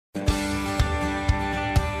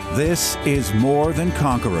This is More Than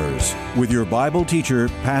Conquerors with your Bible teacher,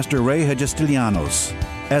 Pastor Ray Hagestilianos.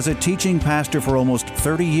 As a teaching pastor for almost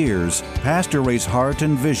 30 years, Pastor Ray's heart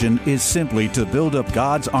and vision is simply to build up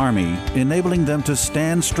God's army, enabling them to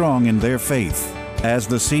stand strong in their faith. As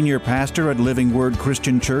the senior pastor at Living Word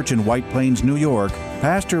Christian Church in White Plains, New York,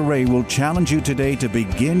 Pastor Ray will challenge you today to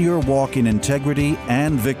begin your walk in integrity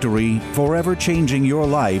and victory, forever changing your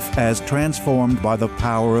life as transformed by the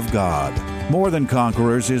power of God. More Than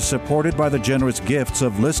Conquerors is supported by the generous gifts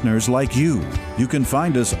of listeners like you. You can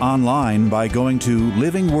find us online by going to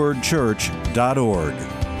livingwordchurch.org.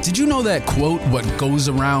 Did you know that, quote, what goes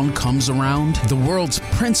around comes around? The world's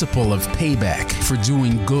principle of payback for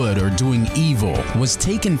doing good or doing evil was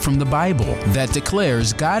taken from the Bible that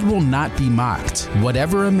declares God will not be mocked.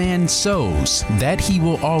 Whatever a man sows, that he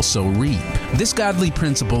will also reap. This godly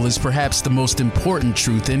principle is perhaps the most important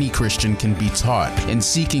truth any Christian can be taught in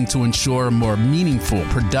seeking to ensure a more meaningful,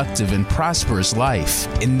 productive, and prosperous life.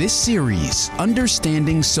 In this series,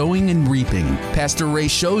 Understanding Sowing and Reaping, Pastor Ray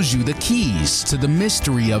shows you the keys to the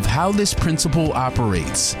mystery of how this principle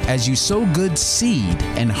operates as you sow good seed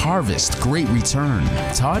and harvest great return.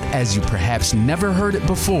 Taught as you perhaps never heard it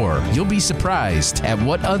before, you'll be surprised at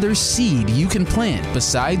what other seed you can plant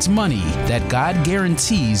besides money that God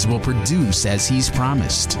guarantees will produce as He's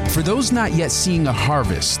promised. For those not yet seeing a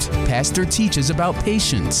harvest, Pastor teaches about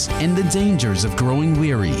patience and the dangers of growing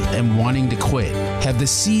weary and wanting to quit. Have the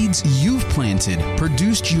seeds you've planted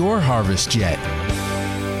produced your harvest yet?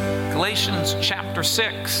 Galatians chapter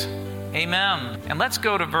 6. Amen. And let's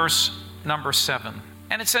go to verse number 7.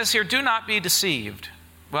 And it says here, do not be deceived.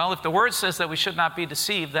 Well, if the word says that we should not be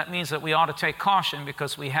deceived, that means that we ought to take caution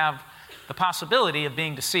because we have the possibility of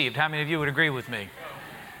being deceived. How many of you would agree with me?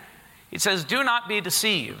 It says, do not be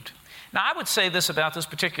deceived. Now, I would say this about this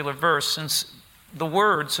particular verse, since the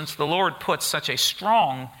Lord puts such a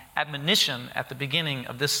strong admonition at the beginning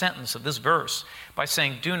of this sentence, of this verse, by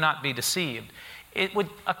saying, do not be deceived. It would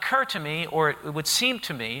occur to me, or it would seem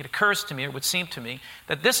to me,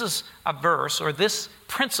 that this is a verse, or this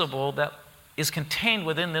principle that is contained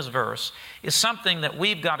within this verse, is something that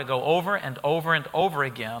we've got to go over and over and over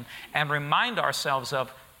again and remind ourselves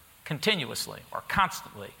of continuously or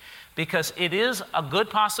constantly. Because it is a good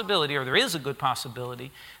possibility, or there is a good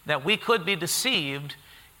possibility, that we could be deceived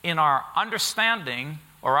in our understanding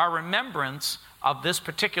or our remembrance of this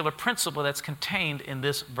particular principle that's contained in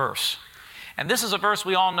this verse. And this is a verse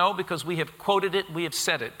we all know because we have quoted it, we have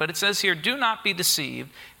said it. But it says here, do not be deceived.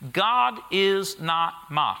 God is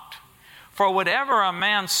not mocked. For whatever a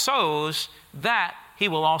man sows, that he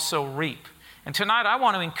will also reap. And tonight I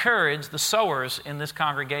want to encourage the sowers in this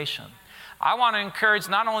congregation. I want to encourage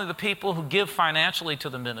not only the people who give financially to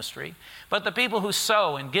the ministry, but the people who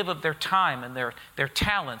sow and give of their time and their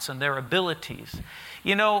talents and their abilities.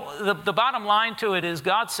 You know, the bottom line to it is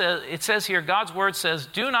God's word says,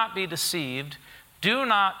 do not be deceived. Do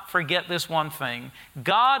not forget this one thing.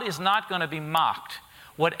 God is not going to be mocked.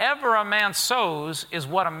 Whatever a man sows is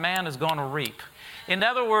what a man is going to reap. In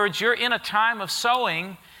other words, you're in a time of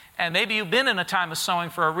sowing, and maybe you've been in a time of sowing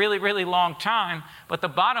for a really, really long time, but the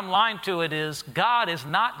bottom line to it is God is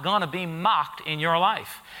not going to be mocked in your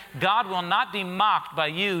life. God will not be mocked by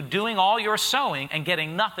you doing all your sowing and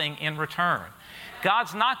getting nothing in return.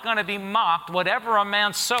 God's not going to be mocked. Whatever a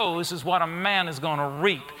man sows is what a man is going to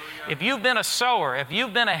reap. If you've been a sower, if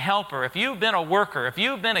you've been a helper, if you've been a worker, if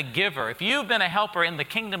you've been a giver, if you've been a helper in the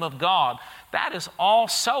kingdom of God, that is all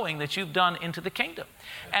sowing that you've done into the kingdom.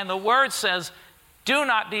 And the word says, do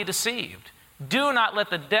not be deceived. Do not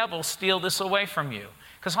let the devil steal this away from you.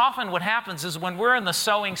 Because often what happens is when we're in the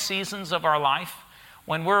sowing seasons of our life,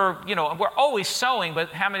 when we're always sowing, but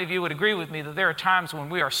how many of you would agree with me that there are times when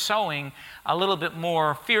we are sowing a little bit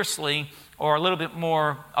more fiercely or a little bit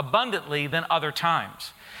more abundantly than other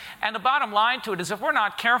times? And the bottom line to it is if we're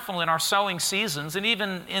not careful in our sowing seasons, and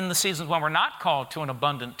even in the seasons when we're not called to an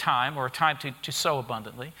abundant time or a time to sow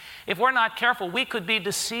abundantly, if we're not careful, we could be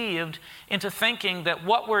deceived into thinking that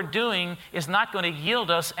what we're doing is not going to yield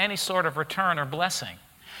us any sort of return or blessing.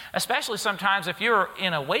 Especially sometimes if you're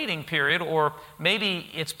in a waiting period, or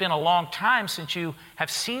maybe it's been a long time since you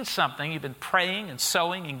have seen something. You've been praying and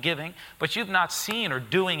sowing and giving, but you've not seen, or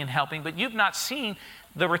doing and helping, but you've not seen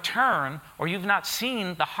the return, or you've not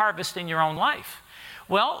seen the harvest in your own life.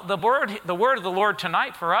 Well, the word of the Lord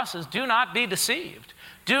tonight for us is do not be deceived.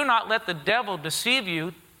 Do not let the devil deceive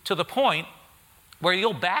you to the point where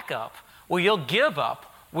you'll back up, where you'll give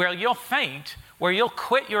up, where you'll faint, where you'll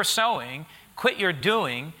quit your sowing, quit your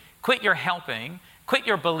doing, quit your helping, quit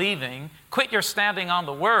your believing, quit your standing on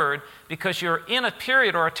the Word, because you're in a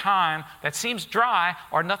period or a time that seems dry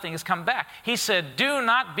or nothing has come back. He said, do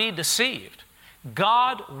not be deceived.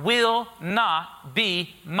 God will not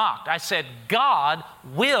be mocked. I said, God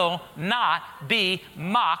will not be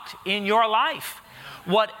mocked in your life.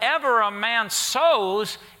 Whatever a man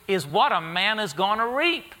sows is what a man is going to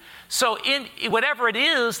reap. So in whatever it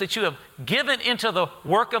is that you have given into the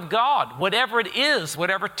work of God, whatever it is,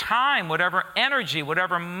 whatever time, whatever energy,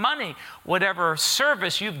 whatever money, whatever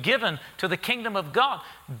service you've given to the kingdom of God,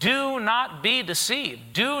 do not be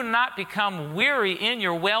deceived. Do not become weary in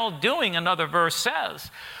your well-doing, another verse says.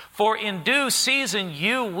 For in due season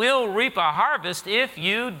you will reap a harvest if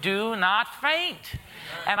you do not faint.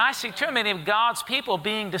 And I see too many of God's people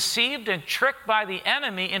being deceived and tricked by the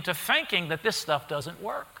enemy into thinking that this stuff doesn't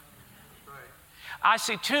work. I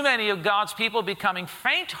see too many of God's people becoming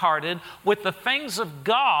faint-hearted with the things of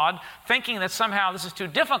God, thinking that somehow this is too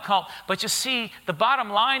difficult. But you see, the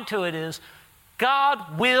bottom line to it is,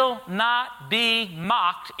 God will not be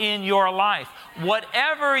mocked in your life.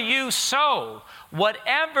 Whatever you sow,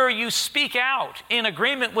 whatever you speak out in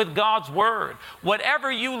agreement with God's Word,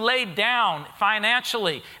 whatever you lay down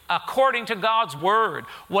financially according to God's Word,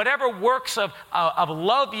 whatever works of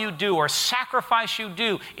love you do or sacrifice you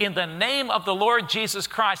do in the name of the Lord Jesus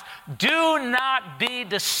Christ, do not be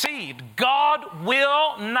deceived. God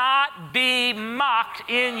will not be mocked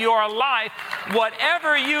in your life.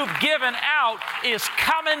 Whatever you've given out is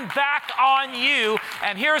coming back on you.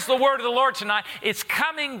 And here's the word of the Lord tonight. It's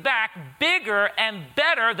coming back bigger and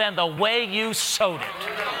better than the way you sowed it.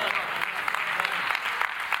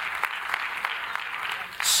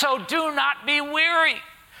 So do not be weary.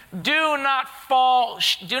 Do not fall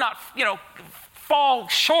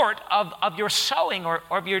short of your sowing or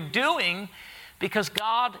of your doing, because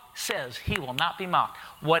God says He will not be mocked.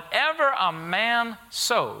 Whatever a man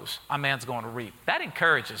sows, a man's going to reap. That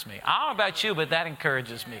encourages me. I don't know about you, but that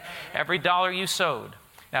encourages me. Every dollar you sowed.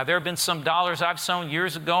 Now, there have been some dollars I've sown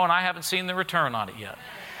years ago, and I haven't seen the return on it yet.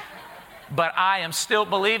 But I am still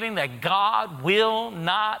believing that God will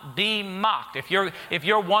not be mocked. If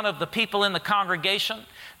you're one of the people in the congregation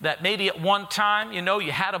that maybe at one time,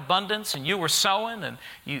 you had abundance and you were sowing, and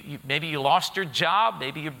maybe you lost your job,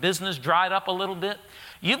 maybe your business dried up a little bit,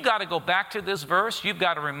 you've got to go back to this verse. You've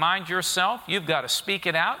got to remind yourself. You've got to speak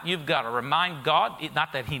it out. You've got to remind God.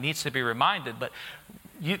 Not that He needs to be reminded, but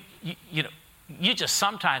you just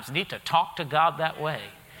sometimes need to talk to God that way.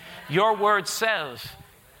 Your word says,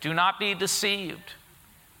 do not be deceived.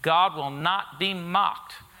 God will not be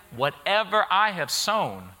mocked. Whatever I have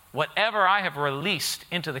sown, whatever I have released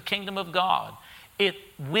into the kingdom of God, it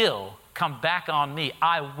will come back on me.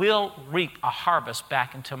 I will reap a harvest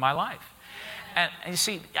back into my life. And you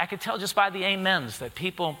see, I could tell just by the amens that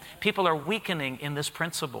people are weakening in this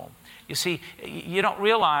principle. You see, you don't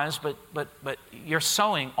realize, but you're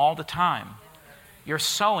sowing all the time. You're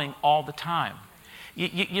sowing all the time.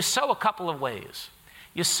 You sow a couple of ways.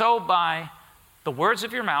 You sow by the words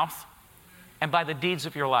of your mouth and by the deeds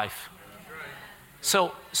of your life.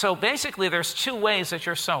 So basically there's two ways that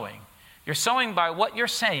you're sowing. You're sowing by what you're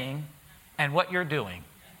saying and what you're doing.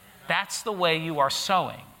 That's the way you are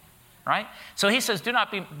sowing, right? So he says, do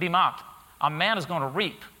not be mocked. A man is going to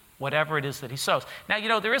reap whatever it is that he sows.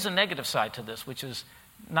 Now, there is a negative side to this, which is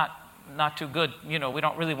not too good. We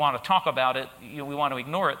don't really want to talk about it. We want to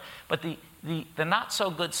ignore it. But the not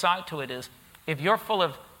so good side to it is, if you're full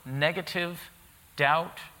of negative,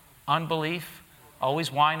 doubt, unbelief,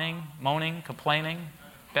 always whining, moaning, complaining,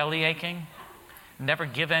 belly aching, never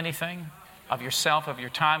give anything of yourself, of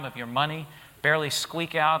your time, of your money, barely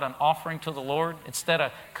squeak out an offering to the Lord, instead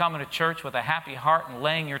of coming to church with a happy heart and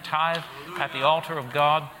laying your tithe at the altar of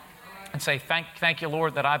God and say, thank you,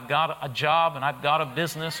 Lord, that I've got a job and I've got a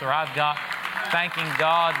business, or I've got, thanking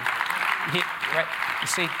God. You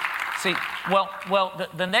see,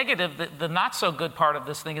 the negative, the not so good part of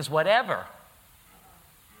this thing is whatever.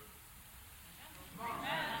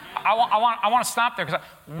 I want to stop there, because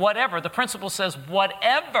whatever, the principle says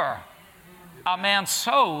whatever a man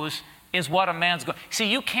sows is what a man's going.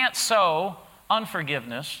 See, you can't sow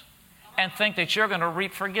unforgiveness and think that you're going to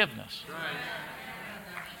reap forgiveness.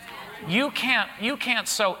 You can't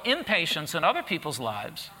sow impatience in other people's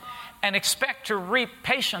lives and expect to reap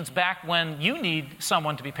patience back when you need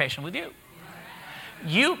someone to be patient with you.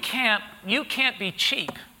 You can't be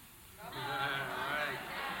cheap.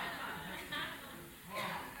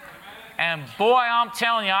 And boy, I'm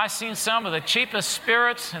telling you, I've seen some of the cheapest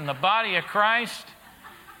spirits in the body of Christ.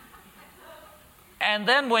 And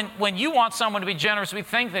then when you want someone to be generous, we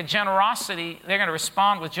think that generosity, they're going to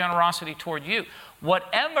respond with generosity toward you.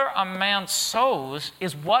 Whatever a man sows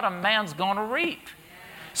is what a man's going to reap.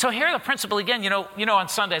 So here the principle again, you know, on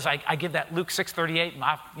Sundays I give that Luke 6:38,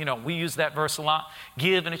 and we use that verse a lot.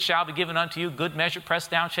 Give and it shall be given unto you, good measure, pressed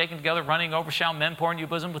down, shaken together, running over, shall men pour in your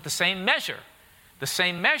bosom with the same measure. The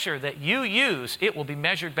same measure that you use, it will be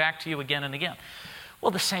measured back to you again and again.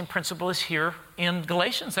 Well, the same principle is here in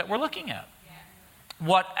Galatians that we're looking at.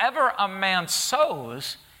 Whatever a man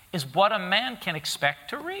sows is what a man can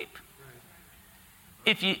expect to reap.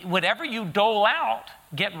 Whatever you dole out,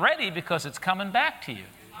 get ready because it's coming back to you.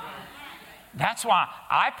 That's why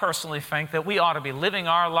I personally think that we ought to be living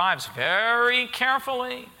our lives very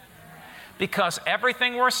carefully, because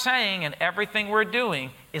everything we're saying and everything we're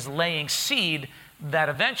doing is laying seed that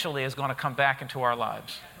eventually is going to come back into our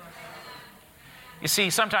lives. You see,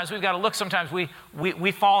 sometimes we've got to look, sometimes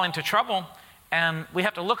we fall into trouble, and we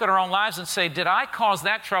have to look at our own lives and say, did I cause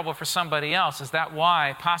that trouble for somebody else? Is that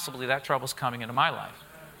why possibly that trouble's coming into my life?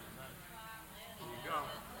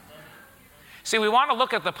 See, we want to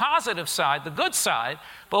look at the positive side, the good side,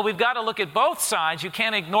 but we've got to look at both sides. You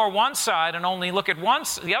can't ignore one side and only look at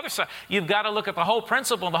the other side. You've got to look at the whole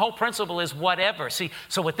principle, and the whole principle is whatever. See,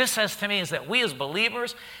 so what this says to me is that we as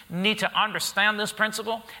believers need to understand this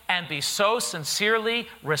principle and be so sincerely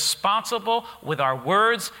responsible with our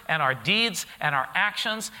words and our deeds and our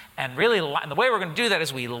actions. And really, and the way we're going to do that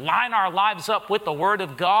is we line our lives up with the Word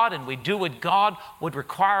of God, and we do what God would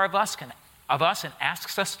require of us and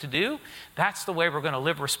asks us to do. That's the way we're going to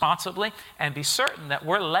live responsibly and be certain that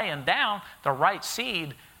we're laying down the right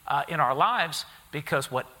seed in our lives,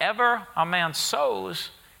 because whatever a man sows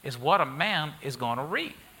is what a man is going to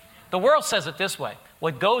reap. The world says it this way: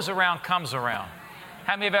 what goes around comes around.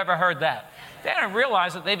 How many have ever heard that? They don't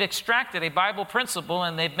realize that they've extracted a Bible principle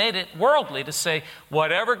and they've made it worldly to say,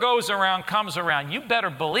 whatever goes around comes around. You better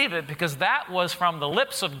believe it, because that was from the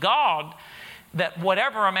lips of God, that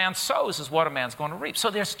whatever a man sows is what a man's going to reap. So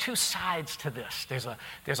there's two sides to this.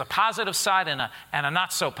 There's a positive side and a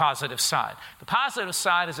not so positive side. The positive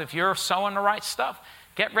side is if you're sowing the right stuff,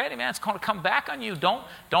 get ready, man. It's going to come back on you.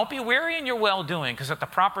 Don't be weary in your well-doing, because at the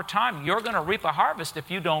proper time, you're going to reap a harvest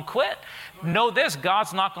if you don't quit. Know this,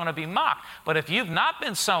 God's not going to be mocked. But if you've not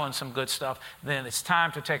been sowing some good stuff, then it's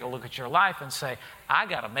time to take a look at your life and say, I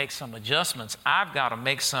got to make some adjustments. I've got to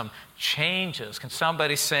make some changes. Can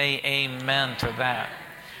somebody say amen to that?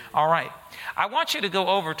 All right. I want you to go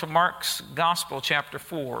over to Mark's Gospel, chapter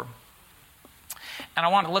 4. And I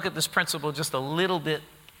want to look at this principle just a little bit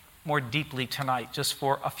more deeply tonight, just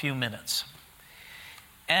for a few minutes.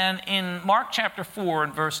 And in Mark chapter 4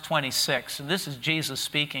 and verse 26, and this is Jesus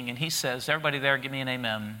speaking, and he says, everybody there, give me an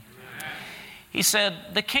amen. Amen. He said,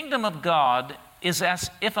 the kingdom of God is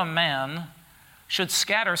as if a man should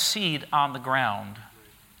scatter seed on the ground,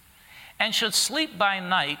 and should sleep by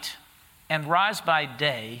night and rise by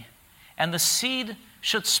day, and the seed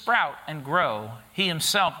should sprout and grow. He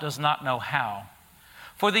himself does not know how.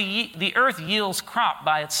 For the earth yields crop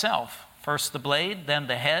by itself, first the blade, then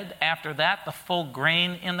the head, after that the full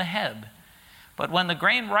grain in the head. But when the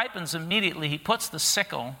grain ripens, immediately he puts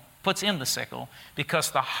in the sickle,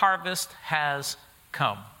 because the harvest has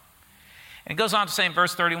come. And it goes on to say in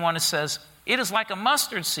verse 31, it says, it is like a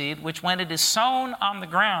mustard seed, which when it is sown on the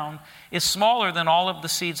ground is smaller than all of the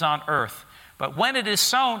seeds on earth. But when it is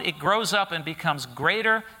sown, it grows up and becomes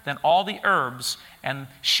greater than all the herbs, and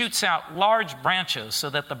shoots out large branches,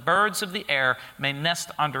 so that the birds of the air may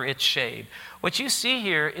nest under its shade. What you see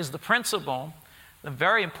here is the principle, the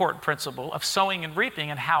very important principle of sowing and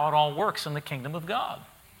reaping, and how it all works in the kingdom of God.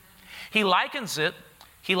 He likens the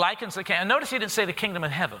kingdom, and notice he didn't say the kingdom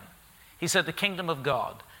of heaven. He said the kingdom of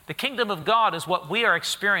God. The kingdom of God is what we are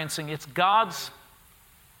experiencing. It's God's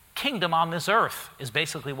kingdom on this earth, is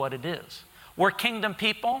basically what it is. We're kingdom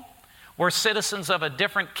people. We're citizens of a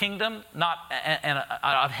different kingdom, not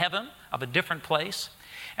of heaven, of a different place.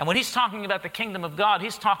 And when he's talking about the kingdom of God,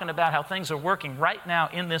 he's talking about how things are working right now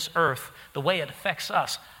in this earth, the way it affects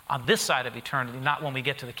us on this side of eternity, not when we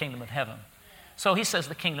get to the kingdom of heaven. So he says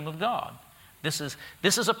the kingdom of God. This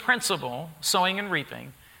is a principle, sowing and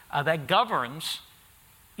reaping, that governs,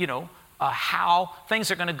 how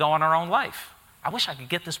things are going to go in our own life. I wish I could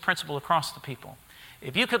get this principle across to people.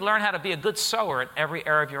 If you could learn how to be a good sower in every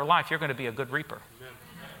area of your life, you're going to be a good reaper.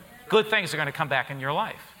 Good things are going to come back in your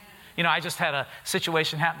life. I just had a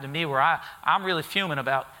situation happen to me where I'm really fuming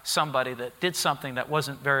about somebody that did something that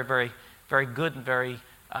wasn't very, very, very good, and very,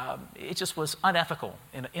 it just was unethical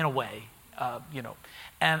in a way,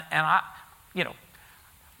 And I,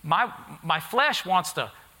 my flesh wants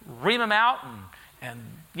to ream them out and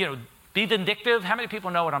be vindictive. How many people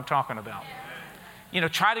know what I'm talking about?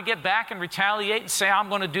 try to get back and retaliate and say, I'm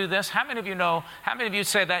going to do this. How many of you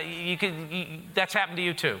say that that's happened to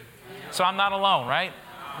you too? So I'm not alone, right?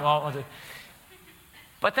 Well,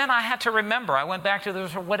 but then I had to remember, I went back to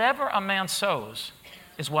this, whatever a man sows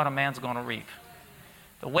is what a man's going to reap.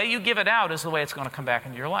 The way you give it out is the way it's going to come back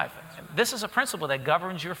into your life. This is a principle that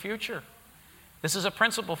governs your future. This is a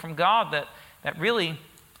principle from God that really,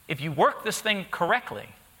 if you work this thing correctly,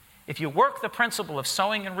 if you work the principle of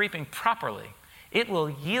sowing and reaping properly, it will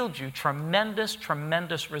yield you tremendous,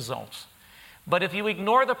 tremendous results. But if you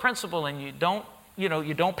ignore the principle and you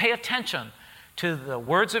don't pay attention to the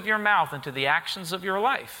words of your mouth and to the actions of your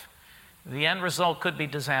life, the end result could be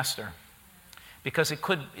disaster. Because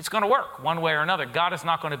it's going to work one way or another. God is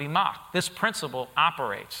not going to be mocked. This principle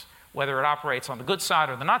operates. Whether it operates on the good side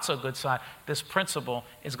or the not so good side, this principle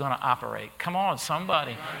is going to operate. Come on,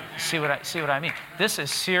 somebody. See what I mean? This is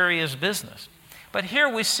serious business. But here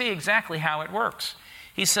we see exactly how it works.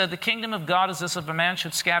 He said, the kingdom of God is as if a man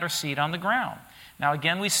should scatter seed on the ground. Now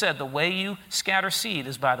again, we said the way you scatter seed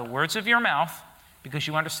is by the words of your mouth, because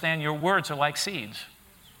you understand your words are like seeds.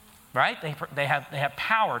 Right? They have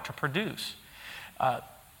power to produce.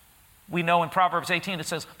 We know in Proverbs 18 it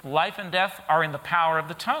says, life and death are in the power of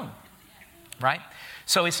the tongue. Right?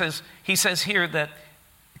 So he says here that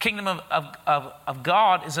the kingdom of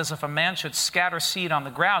God is as if a man should scatter seed on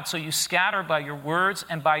the ground. So you scatter by your words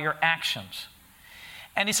and by your actions.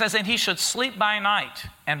 And he says, and he should sleep by night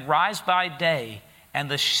and rise by day,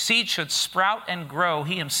 and the seed should sprout and grow.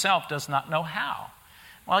 He himself does not know how.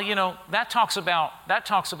 Well, that talks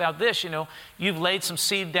about this. You've laid some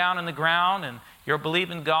seed down in the ground, and you're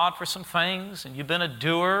believing God for some things, and you've been a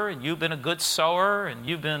doer, and you've been a good sower, and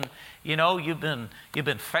you've been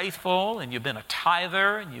faithful, and you've been a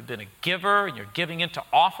tither, and you've been a giver, and you're giving into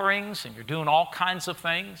offerings, and you're doing all kinds of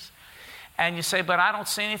things. And you say, but I don't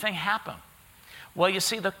see anything happen. Well, you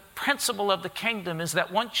see, the principle of the kingdom is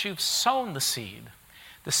that once you've sown the seed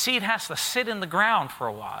has to sit in the ground for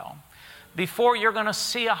a while before you're going to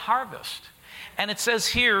see a harvest. And it says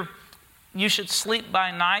here, you should sleep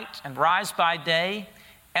by night and rise by day,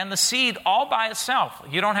 and the seed all by itself.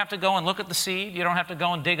 You don't have to go and look at the seed. You don't have to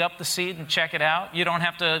go and dig up the seed and check it out. You don't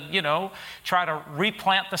have to, try to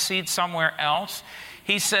replant the seed somewhere else.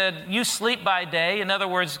 He said, you sleep by day. In other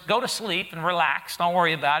words, go to sleep and relax. Don't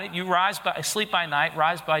worry about it. You sleep by night,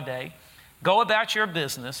 rise by day. Go about your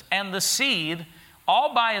business, and the seed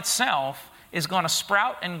all by itself is going to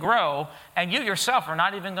sprout and grow, and you yourself are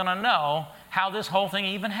not even going to know how this whole thing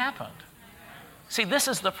even happened. See, this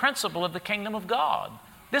is the principle of the kingdom of God.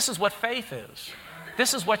 This is what faith is.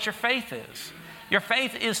 This is what your faith is. Your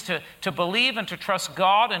faith is to believe and to trust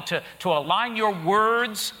God and to align your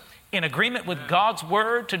words in agreement with God's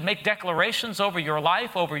word, to make declarations over your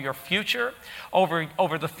life, over your future,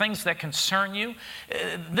 over the things that concern you.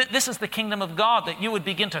 This is the kingdom of God, that you would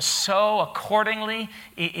begin to sow accordingly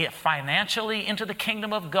financially into the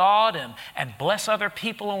kingdom of God and bless other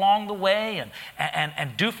people along the way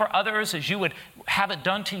and do for others as you would have it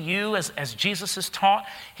done to you as Jesus has taught.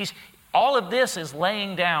 All of this is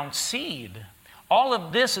laying down seed. All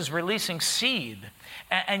of this is releasing seed.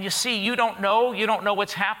 And you see, you don't know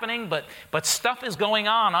what's happening, but stuff is going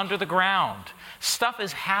on under the ground. Stuff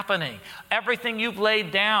is happening. Everything you've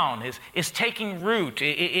laid down is taking root.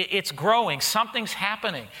 It's growing. Something's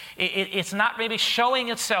happening. It's not maybe showing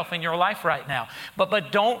itself in your life right now.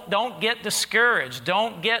 But don't get discouraged.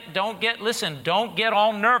 Don't get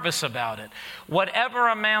all nervous about it. Whatever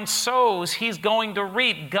a man sows, he's going to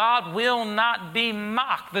reap. God will not be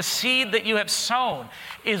mocked. The seed that you have sown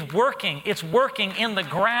is working. It's working in the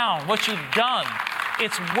ground. What you've done,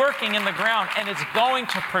 it's working in the ground, and it's going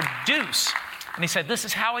to produce. And he said, this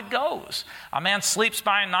is how it goes. A man sleeps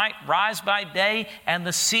by night, rise by day, and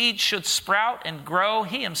the seed should sprout and grow.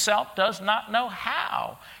 He himself does not know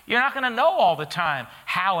how. You're not going to know all the time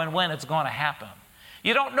how and when it's going to happen.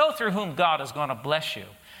 You don't know through whom God is going to bless you.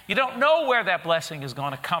 You don't know where that blessing is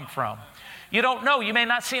going to come from. You don't know. You may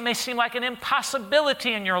not see, it may seem like an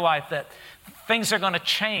impossibility in your life that things are going to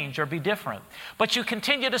change or be different. But you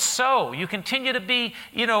continue to sow. You continue to be,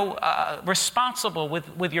 responsible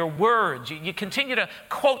with your words. You continue to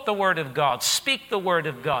quote the Word of God, speak the Word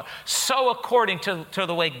of God, sow according to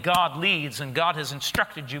the way God leads, and God has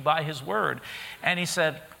instructed you by His Word. And he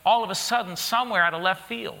said, all of a sudden, somewhere out of left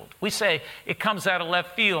field. We say it comes out of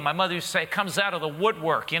left field. My mother used to say it comes out of the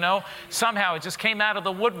woodwork, Somehow it just came out of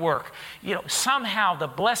the woodwork. Somehow the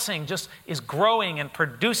blessing just is growing and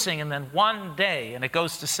producing, and then one day, and it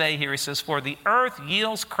goes to say here, he says, for the earth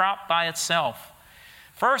yields crop by itself.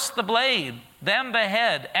 First the blade, then the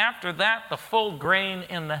head. After that, the full grain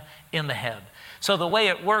in the head. So the way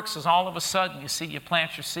it works is all of a sudden you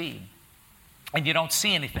plant your seed and you don't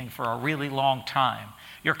see anything for a really long time.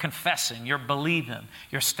 You're confessing, you're believing,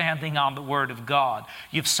 you're standing on the Word of God.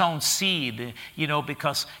 You've sown seed,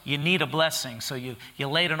 because you need a blessing. So you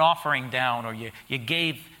laid an offering down, or you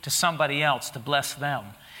gave to somebody else to bless them.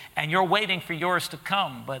 And you're waiting for yours to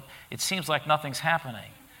come, but it seems like nothing's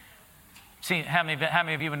happening. See, how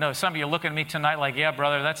many of you would know? Some of you are looking at me tonight like, yeah,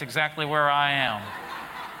 brother, that's exactly where I am.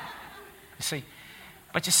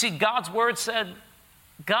 But you see, God's Word said,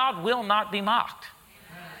 God will not be mocked.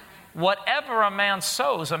 Whatever a man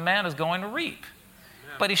sows, a man is going to reap.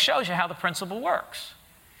 But he shows you how the principle works.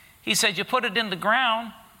 He said, you put it in the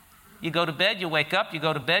ground, you go to bed, you wake up, you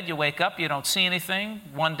go to bed, you wake up, you don't see anything.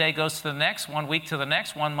 One day goes to the next, 1 week to the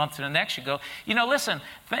next, 1 month to the next. You go, listen,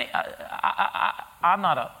 I'm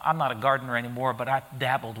not a gardener anymore, but I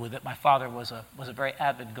dabbled with it. My father was a very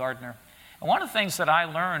avid gardener. And one of the things that I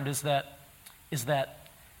learned is that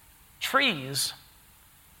trees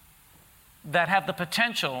that have the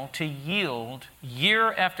potential to yield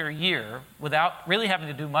year after year without really having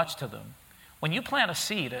to do much to them. When you plant a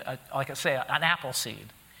seed, like I say, an apple seed,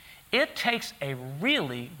 it takes a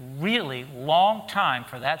really, really long time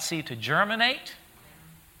for that seed to germinate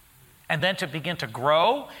and then to begin to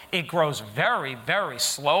grow. It grows very, very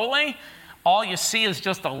slowly. All you see is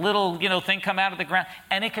just a little, thing come out of the ground.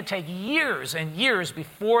 And it could take years and years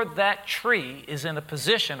before that tree is in a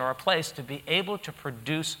position or a place to be able to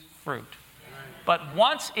produce fruit. But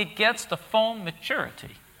once it gets to full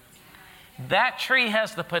maturity, that tree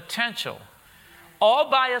has the potential, all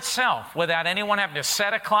by itself, without anyone having to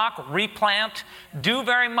set a clock, replant, do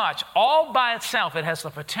very much, all by itself, it has the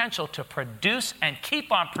potential to produce and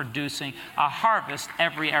keep on producing a harvest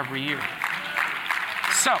every year.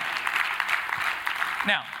 So,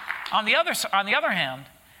 now, on the other hand,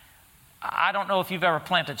 I don't know if you've ever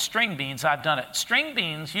planted string beans. I've done it. String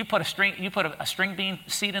beans, you put a string bean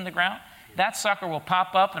seed in the ground, that sucker will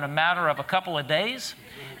pop up in a matter of a couple of days,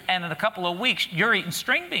 and in a couple of weeks, you're eating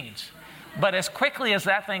string beans. But as quickly as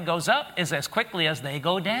that thing goes up is as quickly as they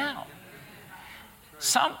go down.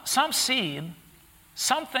 Some seed,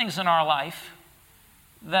 some things in our life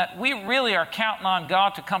that we really are counting on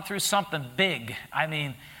God to come through something big. I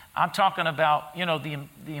mean, I'm talking about, the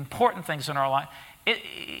important things in our life.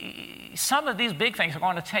 Some of these big things are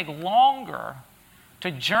going to take longer to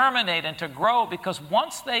germinate and to grow, because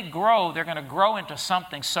once they grow, they're going to grow into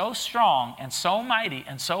something so strong and so mighty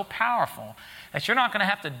and so powerful that you're not going to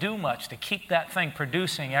have to do much to keep that thing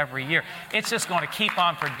producing every year. It's just going to keep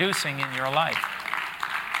on producing in your life.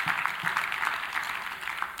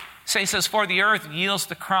 So he says, for the earth yields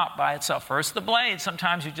the crop by itself. First the blade.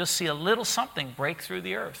 Sometimes you just see a little something break through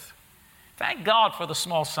the earth. Thank God for the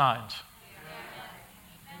small signs.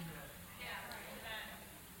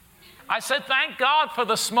 I said, thank God for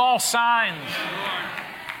the small signs.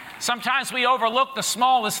 Sometimes we overlook the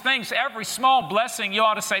smallest things. Every small blessing, you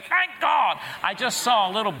ought to say, thank God, I just saw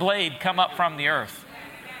a little blade come up from the earth.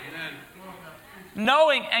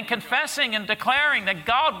 Knowing and confessing and declaring that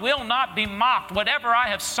God will not be mocked. Whatever I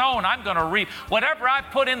have sown, I'm going to reap. Whatever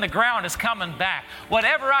I've put in the ground is coming back.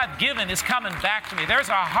 Whatever I've given is coming back to me. There's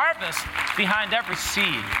a harvest behind every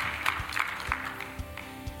seed.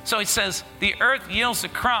 So he says, the earth yields a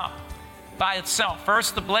crop by itself.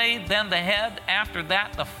 First the blade, then the head. After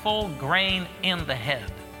that, the full grain in the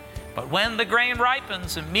head. But when the grain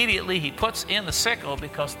ripens, immediately he puts in the sickle,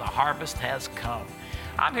 because the harvest has come.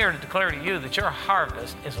 I'm here to declare to you that your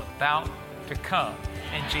harvest is about to come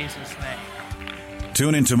in Jesus' name.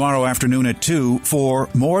 Tune in tomorrow afternoon at 2 for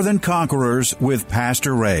More Than Conquerors with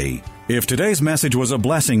Pastor Ray. If today's message was a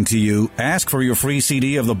blessing to you, ask for your free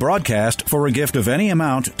CD of the broadcast for a gift of any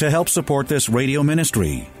amount to help support this radio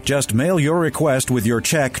ministry. Just mail your request with your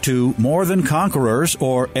check to More Than Conquerors,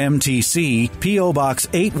 or MTC, P.O. Box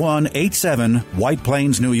 8187, White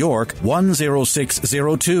Plains, New York,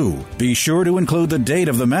 10602. Be sure to include the date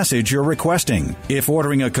of the message you're requesting. If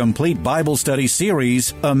ordering a complete Bible study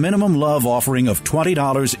series, a minimum love offering of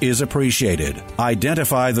 $20 is appreciated.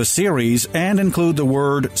 Identify the series and include the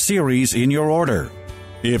word series in your order.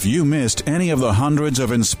 If you missed any of the hundreds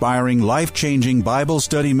of inspiring, life-changing Bible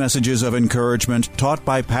study messages of encouragement taught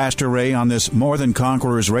by Pastor Ray on this More Than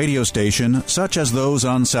Conquerors radio station, such as those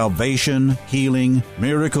on salvation, healing,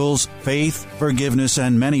 miracles, faith, forgiveness,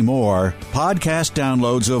 and many more, podcast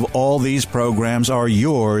downloads of all these programs are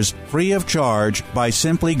yours free of charge by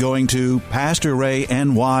simply going to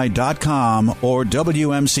PastorRayNY.com or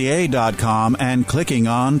WMCA.com and clicking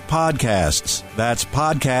on Podcasts. That's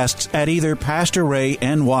podcasts at either Pastor Ray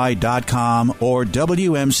WMCANY.com or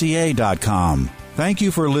WMCA.com. Thank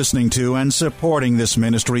you for listening to and supporting this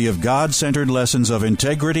ministry of God-centered lessons of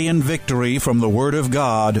integrity and victory from the Word of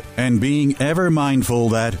God, and being ever mindful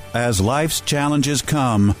that, as life's challenges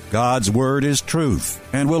come, God's Word is truth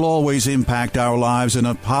and will always impact our lives in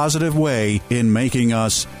a positive way in making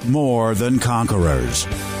us more than conquerors.